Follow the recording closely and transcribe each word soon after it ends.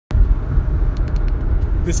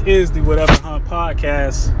This is the Whatever Hunt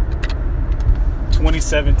Podcast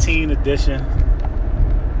 2017 edition.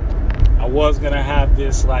 I was going to have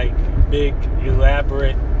this big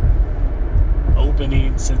elaborate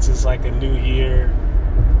opening since it's a new year,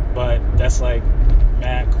 but that's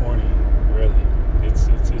mad corny, really. It's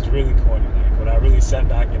really corny. When I really sat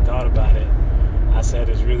back and thought about it, I said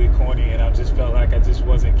it's really corny, and I just felt like I just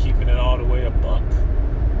wasn't keeping it all the way a buck.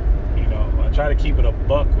 I try to keep it a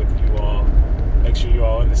buck with you all. Make sure you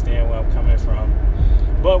all understand where I'm coming from.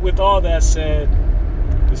 But with all that said,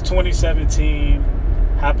 it's 2017.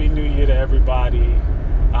 Happy New Year to everybody.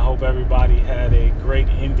 I hope everybody had a great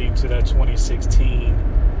ending to their 2016.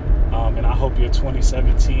 And I hope your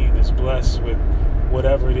 2017 is blessed with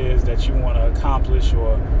whatever it is that you want to accomplish,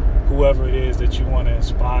 or whoever it is that you want to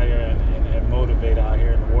inspire and motivate out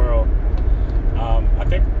here in the world.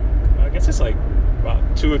 I guess it's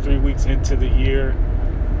about 2 or 3 weeks into the year.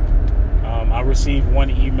 I received one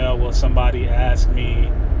email where somebody asked me,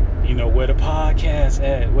 where the podcast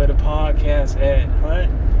at? Where the podcast at? Huh?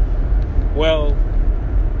 Well,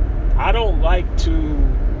 I don't like to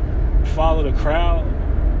follow the crowd.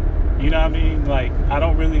 You know what I mean? I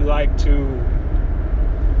don't really like to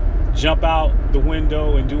jump out the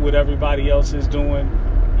window and do what everybody else is doing.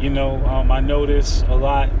 I notice a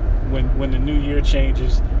lot when the new year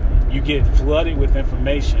changes, you get flooded with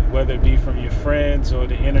information, whether it be from your friends or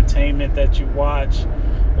the entertainment that you watch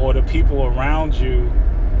or the people around you.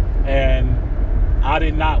 And I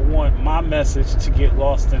did not want my message to get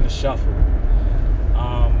lost in the shuffle.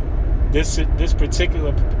 This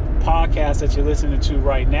particular podcast that you're listening to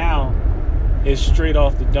right now is straight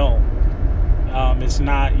off the dome. It's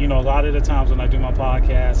not, a lot of the times when I do my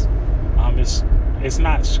podcast, it's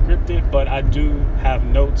not scripted, but I do have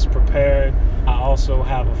notes prepared. I also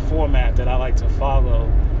have a format that I like to follow,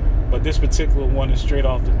 but this particular one is straight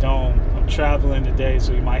off the dome. I'm traveling today,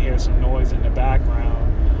 so you might hear some noise in the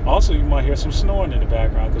background. Also, you might hear some snoring in the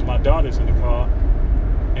background because my daughter's in the car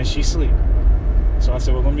and she's asleep. So I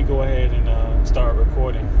said, well, let me go ahead and start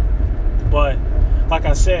recording. But like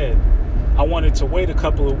I said, I wanted to wait a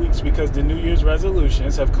couple of weeks because the New Year's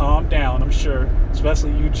resolutions have calmed down, I'm sure,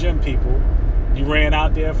 especially you gym people. You ran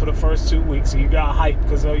out there for the first 2 weeks and you got hyped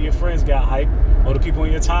because your friends got hyped, or the people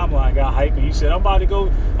in your timeline got hyped, and you said, I'm about to go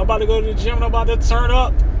to the gym and I'm about to turn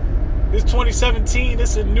up. It's 2017,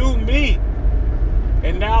 it's a new me.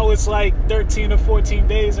 And now it's 13 or 14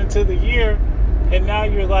 days into the year, and now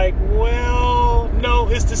you're well, no,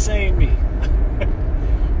 it's the same me.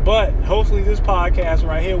 But hopefully this podcast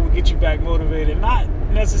right here will get you back motivated, not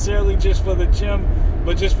necessarily just for the gym,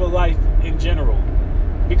 but just for life in general.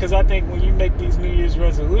 Because I think when you make these New Year's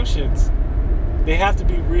resolutions, they have to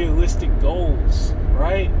be realistic goals,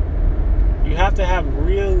 right? You have to have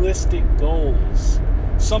realistic goals,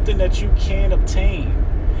 something that you can obtain.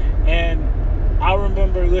 And I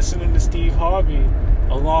remember listening to Steve Harvey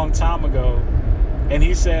a long time ago, and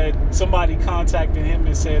he said somebody contacted him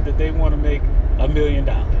and said that they want to make $1 million.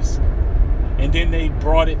 And then they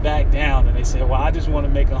brought it back down and they said, well, I just want to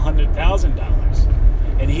make $100,000.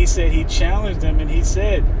 And he said, he challenged them and he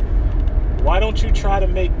said, why don't you try to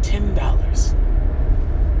make $10?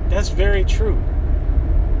 That's very true.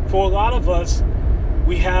 For a lot of us,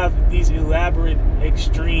 we have these elaborate,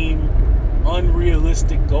 extreme,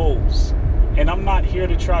 unrealistic goals. And I'm not here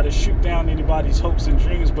to try to shoot down anybody's hopes and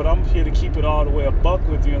dreams, but I'm here to keep it all the way a buck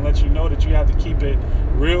with you and let you know that you have to keep it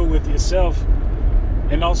real with yourself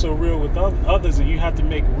and also real with others. And you have to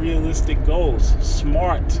make realistic goals,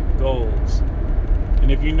 smart goals. And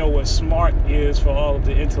if you know what smart is for all of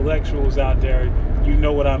the intellectuals out there, you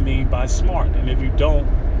know what I mean by smart. And if you don't,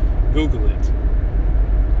 Google it.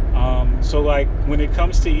 So when it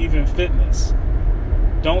comes to even fitness,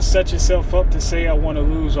 don't set yourself up to say, I want to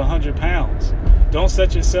lose 100 pounds. Don't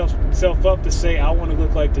set yourself up to say, I want to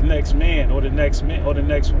look like the next man or the next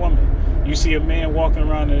woman. You see a man walking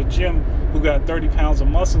around in a gym who got 30 pounds of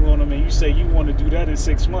muscle on him, and you say you want to do that in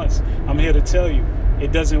 6 months. I'm here to tell you,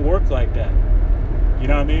 it doesn't work like that. You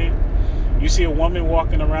know what I mean? You see a woman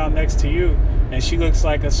walking around next to you and she looks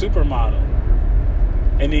like a supermodel.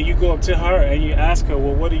 And then you go up to her and you ask her,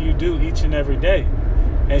 well, what do you do each and every day?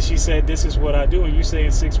 And she said, this is what I do. And you say,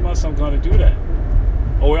 in 6 months, I'm going to do that.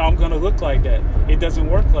 Or I'm going to look like that. It doesn't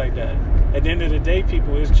work like that. At the end of the day,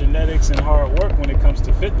 people, it's genetics and hard work when it comes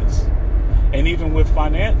to fitness. And even with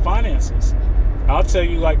finances. I'll tell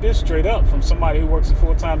you like this straight up from somebody who works a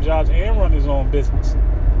full-time job and runs his own business.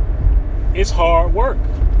 It's hard work.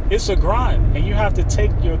 It's a grind. And you have to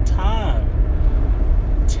take your time.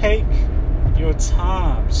 Take your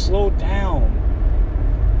time. Slow down.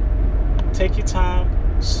 Take your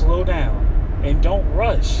time. Slow down. And don't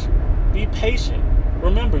rush. Be patient.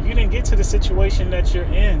 remember, you didn't get to the situation that you're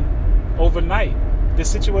in overnight. The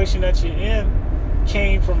situation that you're in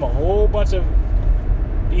came from a whole bunch of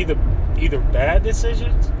either bad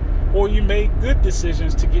decisions, or you made good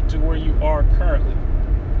decisions to get to where you are currently.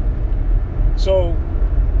 So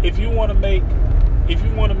if you want to make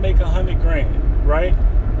 $100,000, right?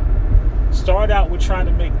 Start out with trying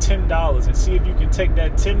to make $10 and see if you can take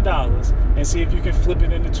that $10 and see if you can flip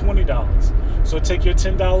it into $20. So take your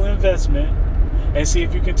 $10 investment and see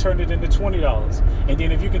if you can turn it into $20. And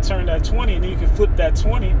then if you can turn that 20 and then you can flip that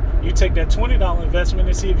 20, you take that $20 investment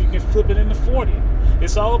and see if you can flip it into 40.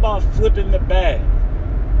 It's all about flipping the bag.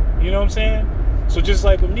 You know what I'm saying? So just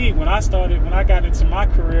like with me, when I got into my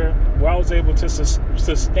career where I was able to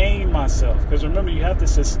sustain myself, because remember, you have to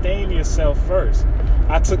sustain yourself first.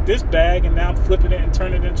 I took this bag and now I'm flipping it and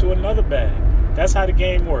turning it into another bag. That's how the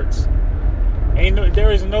game works.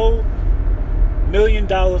 There is no $1 million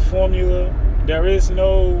formula. There is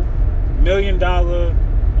no $1 million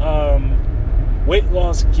weight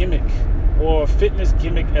loss gimmick or fitness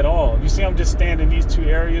gimmick at all. You see, I'm just staying in these two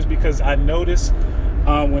areas because I notice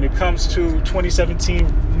when it comes to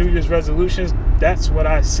 2017 New Year's resolutions, that's what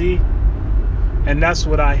I see and that's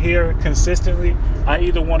what I hear consistently. I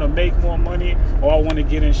either want to make more money or I want to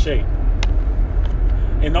get in shape.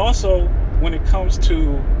 And also, when it comes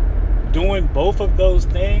to doing both of those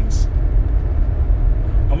things,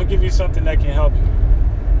 I'm going to give you something that can help you.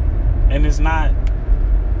 And it's not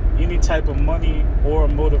any type of money or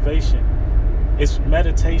motivation. It's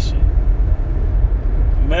meditation.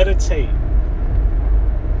 Meditate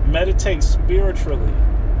spiritually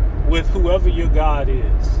with whoever your God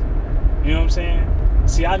is. You know what I'm saying?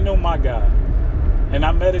 See, I know my God, and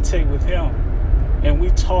I meditate with him, and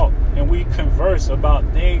we talk and we converse about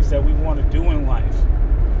things that we want to do in life,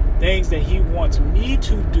 things that he wants me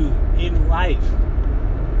to do in life.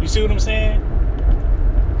 You see what I'm saying?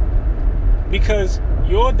 Because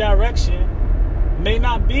your direction may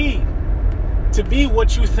not be to be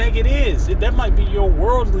what you think it is. That might be your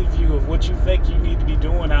worldly view of what you think you need to be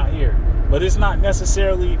doing out here. But it's not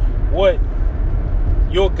necessarily what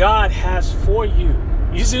your God has for you.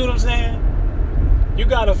 You see what I'm saying? You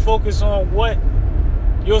got to focus on what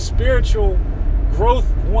your spiritual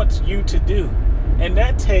growth wants you to do. And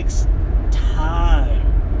that takes time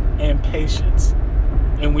and patience.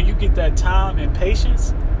 And when you get that time and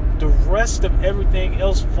patience, the rest of everything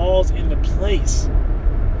else falls into place.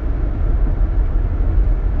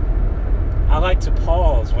 I like to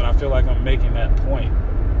pause when I feel like I'm making that point.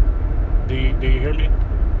 Do you hear me?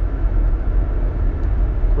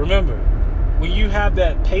 Remember, when you have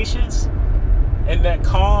that patience and that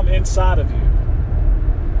calm inside of you,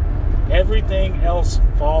 everything else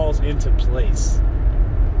falls into place.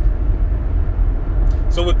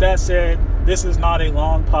 So with that said, this is not a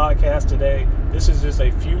long podcast today. This is just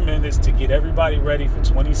a few minutes to get everybody ready for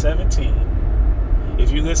 2017.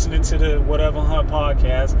 If you're listening to the Whatever Hunt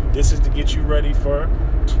podcast, this is to get you ready for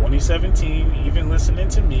 2017. Even listening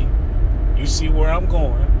to me, you see where I'm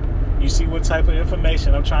going. You see what type of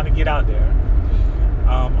information I'm trying to get out there.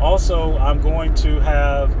 Also, I'm going to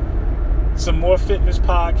have some more fitness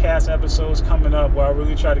podcast episodes coming up where I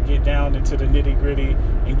really try to get down into the nitty gritty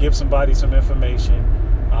and give somebody some information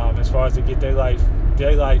as far as to get their life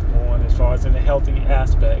going, as far as in the healthy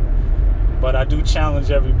aspect. But I do challenge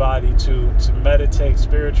everybody to meditate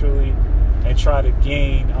spiritually and try to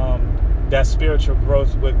gain that spiritual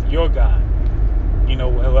growth with your God. You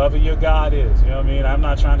know, whoever your God is. You know what I mean? I'm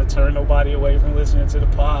not trying to turn nobody away from listening to the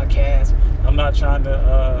podcast. I'm not trying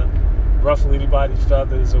to ruffle anybody's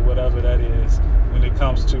feathers or whatever that is when it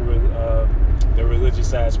comes to the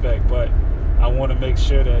religious aspect. But I want to make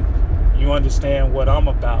sure that you understand what I'm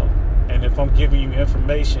about. And if I'm giving you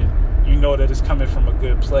information, you know that it's coming from a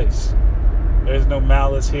good place. There's no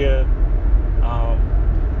malice here.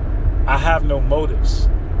 I have no motives.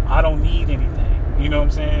 I don't need anything. You know what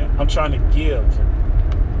I'm saying? I'm trying to give.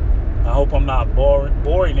 I hope I'm not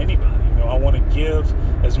boring anybody. You know, I want to give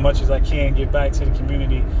as much as I can, give back to the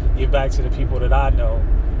community, give back to the people that I know,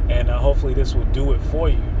 and hopefully this will do it for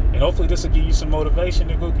you. And hopefully this will give you some motivation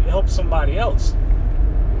to go help somebody else.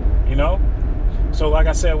 You know? So like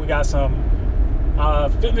I said, we got some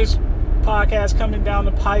fitness podcasts coming down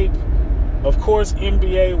the pipe. Of course,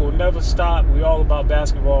 NBA will never stop. We all about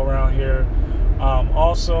basketball around here.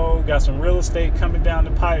 Also, got some real estate coming down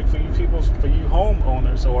the pipe for you people, for you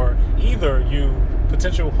homeowners, or either you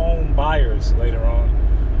potential home buyers later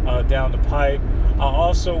on down the pipe. I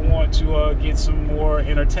also want to get some more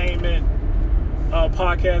entertainment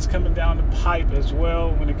podcasts coming down the pipe as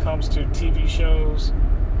well when it comes to TV shows.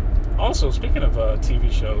 Also, speaking of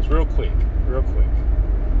TV shows, real quick.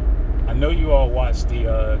 I know you all watched the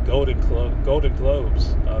Golden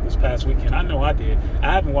Globes this past weekend. I know I did.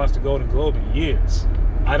 I haven't watched the Golden Globe in years.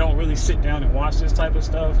 I don't really sit down and watch this type of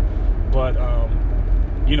stuff, but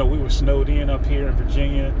we were snowed in up here in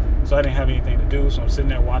Virginia, so I didn't have anything to do. So I'm sitting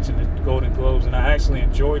there watching the Golden Globes, and I actually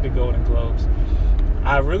enjoyed the Golden Globes.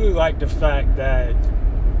 I really like the fact that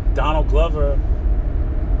Donald Glover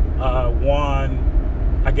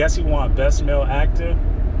won. I guess he won Best Male Actor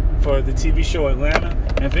for the TV show Atlanta.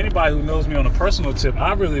 And if anybody who knows me on a personal tip,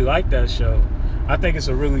 I really like that show. I think it's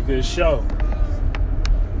a really good show.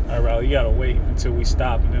 All right, Riley, you gotta wait until we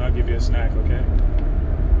stop, and then I'll give you a snack, okay?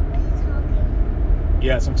 Are you talking?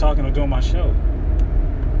 Yes, I'm talking. I'm doing my show.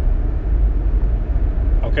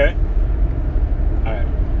 Okay? All right.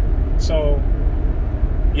 So,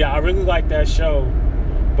 yeah, I really like that show.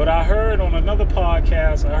 But I heard on another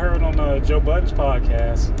podcast, I heard on Joe Budden's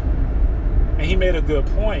podcast, and he made a good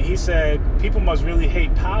point. He said people must really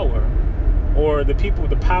hate Power, or the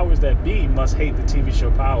powers that be must hate the TV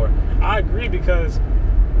show Power. I agree, because,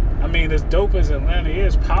 I mean, as dope as Atlanta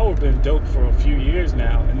is, Power been dope for a few years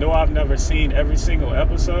now. And though I've never seen every single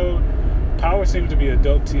episode, Power seems to be a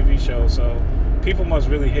dope TV show. So people must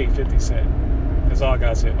really hate 50 Cent. That's all I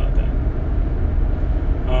got to say about that.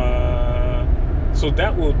 So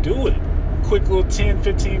that will do it. Quick little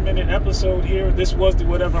 10-15 minute episode here. This was the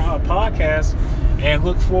Whatever Hunt podcast, and I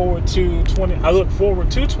look forward to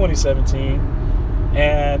 2017,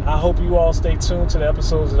 and I hope you all stay tuned to the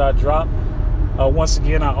episodes that I drop. Once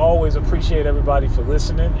again, I always appreciate everybody for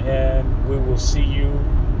listening, and we will see you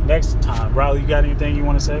next time. Riley, you got anything you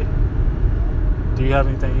want to say? Do you have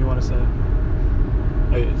anything you want to say?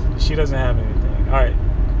 She doesn't have anything. All right,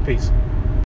 peace.